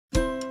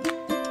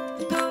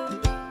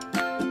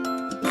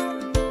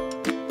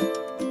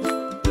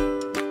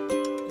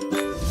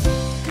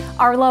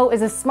Arlo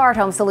is a smart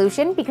home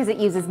solution because it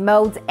uses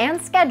modes and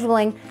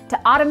scheduling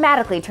to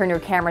automatically turn your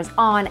cameras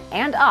on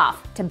and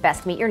off to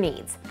best meet your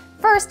needs.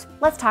 First,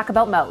 let's talk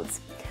about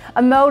modes.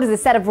 A mode is a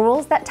set of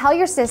rules that tell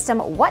your system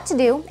what to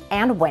do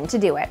and when to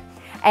do it.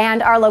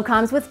 And Arlo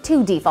comes with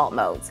 2 default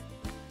modes.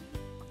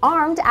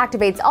 Armed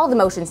activates all the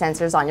motion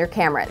sensors on your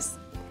cameras.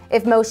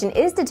 If motion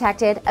is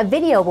detected, a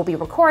video will be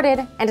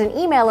recorded and an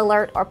email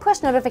alert or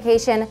push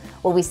notification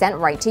will be sent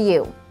right to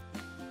you.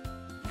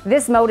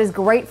 This mode is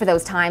great for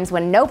those times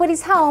when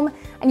nobody's home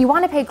and you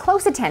want to pay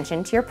close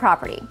attention to your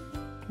property.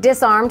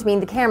 Disarmed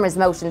means the camera's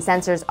motion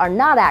sensors are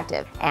not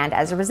active, and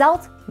as a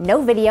result,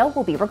 no video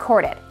will be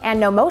recorded and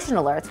no motion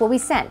alerts will be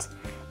sent.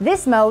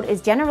 This mode is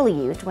generally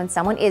used when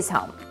someone is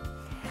home.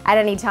 At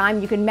any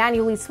time, you can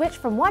manually switch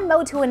from one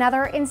mode to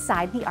another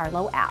inside the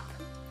Arlo app.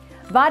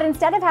 But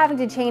instead of having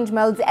to change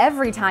modes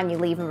every time you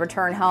leave and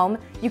return home,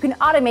 you can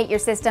automate your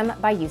system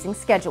by using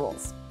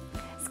schedules.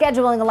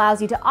 Scheduling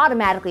allows you to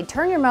automatically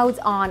turn your modes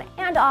on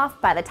and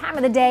off by the time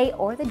of the day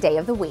or the day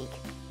of the week.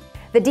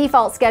 The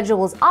default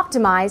schedule is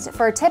optimized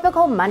for a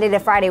typical Monday to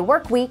Friday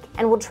work week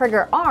and will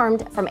trigger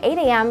armed from 8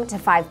 a.m. to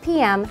 5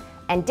 p.m.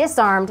 and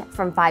disarmed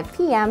from 5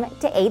 p.m.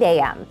 to 8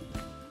 a.m.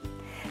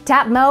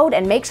 Tap mode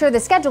and make sure the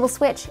schedule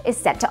switch is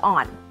set to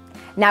on.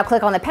 Now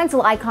click on the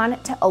pencil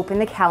icon to open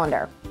the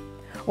calendar.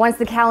 Once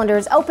the calendar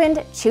is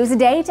opened, choose a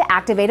day to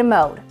activate a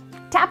mode.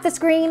 Tap the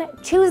screen,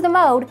 choose the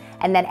mode,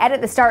 and then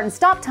edit the start and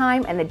stop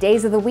time and the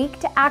days of the week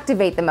to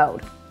activate the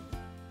mode.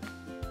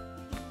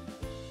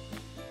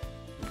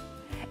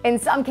 In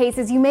some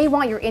cases, you may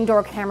want your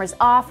indoor cameras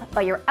off,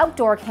 but your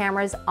outdoor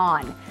cameras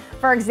on.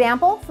 For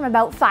example, from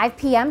about 5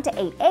 p.m. to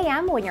 8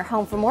 a.m. when you're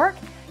home from work,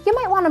 you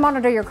might want to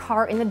monitor your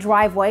car in the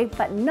driveway,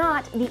 but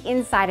not the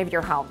inside of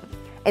your home.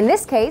 In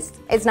this case,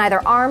 it's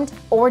neither armed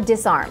or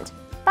disarmed,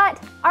 but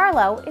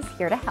Arlo is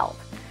here to help.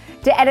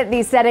 To edit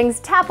these settings,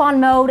 tap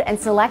on Mode and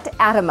select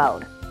Add a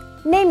Mode.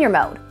 Name your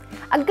mode.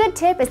 A good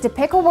tip is to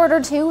pick a word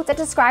or two that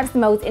describes the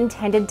mode's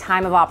intended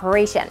time of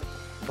operation,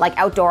 like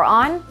outdoor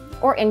on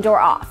or indoor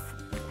off.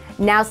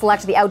 Now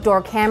select the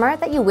outdoor camera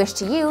that you wish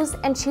to use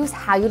and choose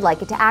how you'd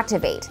like it to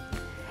activate.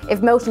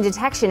 If motion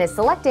detection is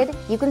selected,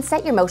 you can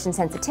set your motion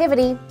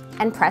sensitivity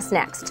and press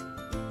Next.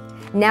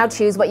 Now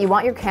choose what you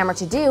want your camera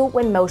to do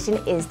when motion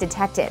is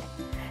detected.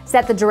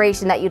 Set the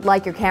duration that you'd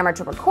like your camera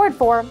to record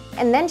for,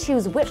 and then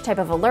choose which type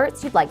of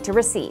alerts you'd like to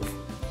receive.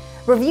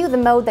 Review the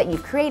mode that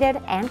you've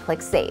created and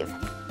click Save.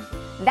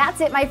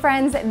 That's it, my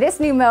friends. This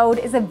new mode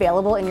is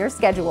available in your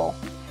schedule.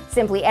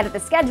 Simply edit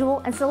the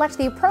schedule and select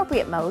the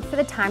appropriate mode for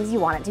the times you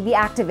want it to be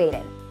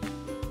activated.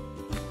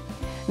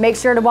 Make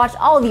sure to watch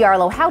all of the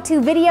Arlo How-To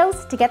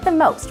videos to get the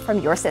most from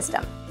your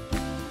system.